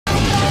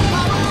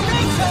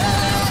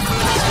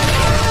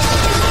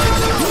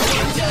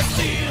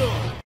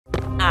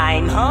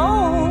I'm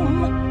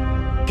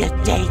home.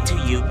 Good day to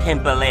you,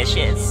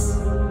 Pimpalicious.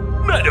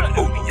 Madam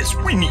Odious,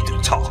 we need to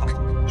talk.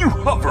 You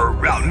hover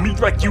around me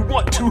like you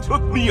want to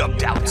hook me up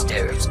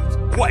downstairs.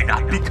 Why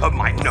not become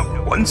my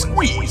 #1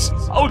 squeeze?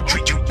 I'll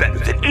treat you better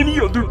than any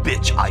other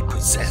bitch I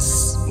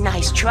possess.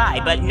 Nice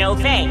try, but no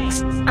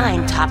thanks.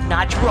 I'm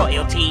top-notch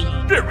royalty.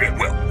 Very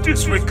well,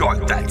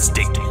 disregard that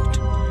statement.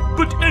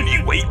 But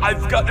anyway,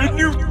 I've got a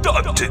new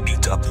thug to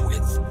meet up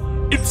with.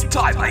 It's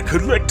time I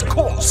collect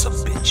calls, some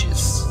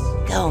bitches.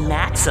 Go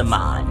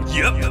Maximon.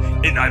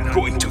 Yep, and I'm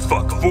going to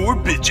fuck 4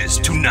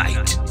 bitches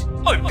tonight.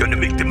 I'm gonna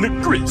make them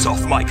McGrits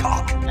off my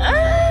cock.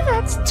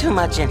 That's too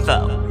much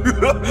info.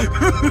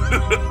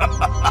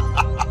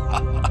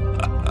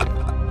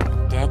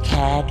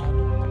 Dickhead.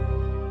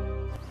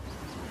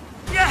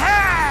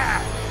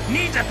 Yeah!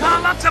 Need to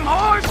call up some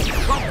whores?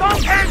 Well,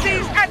 phone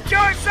pansies at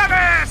your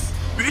service!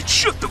 Bitch,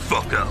 shut the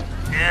fuck up.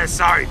 Yeah,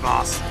 sorry,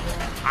 boss.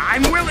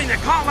 I'm willing to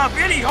call up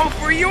any hoe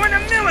for you in a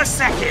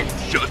millisecond.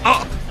 Shut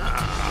up.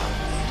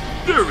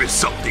 There is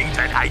something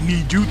that I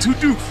need you to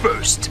do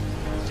first.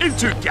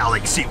 Enter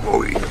Galaxy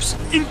Warriors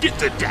and get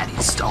the daddy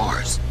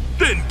stars.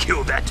 Then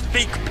kill that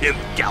fake pimp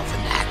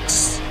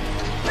Galvanax.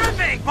 Sure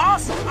thing,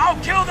 boss. I'll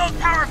kill those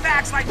power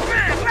facts like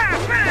bam,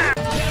 bam, bam.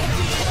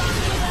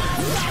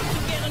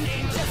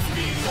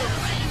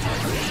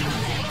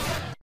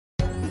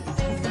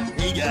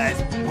 Hey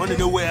guys, wanna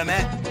know where I'm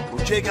at?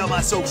 Well, check out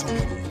my social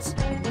medias.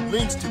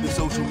 Links to the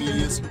social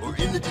medias are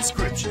in the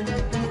description.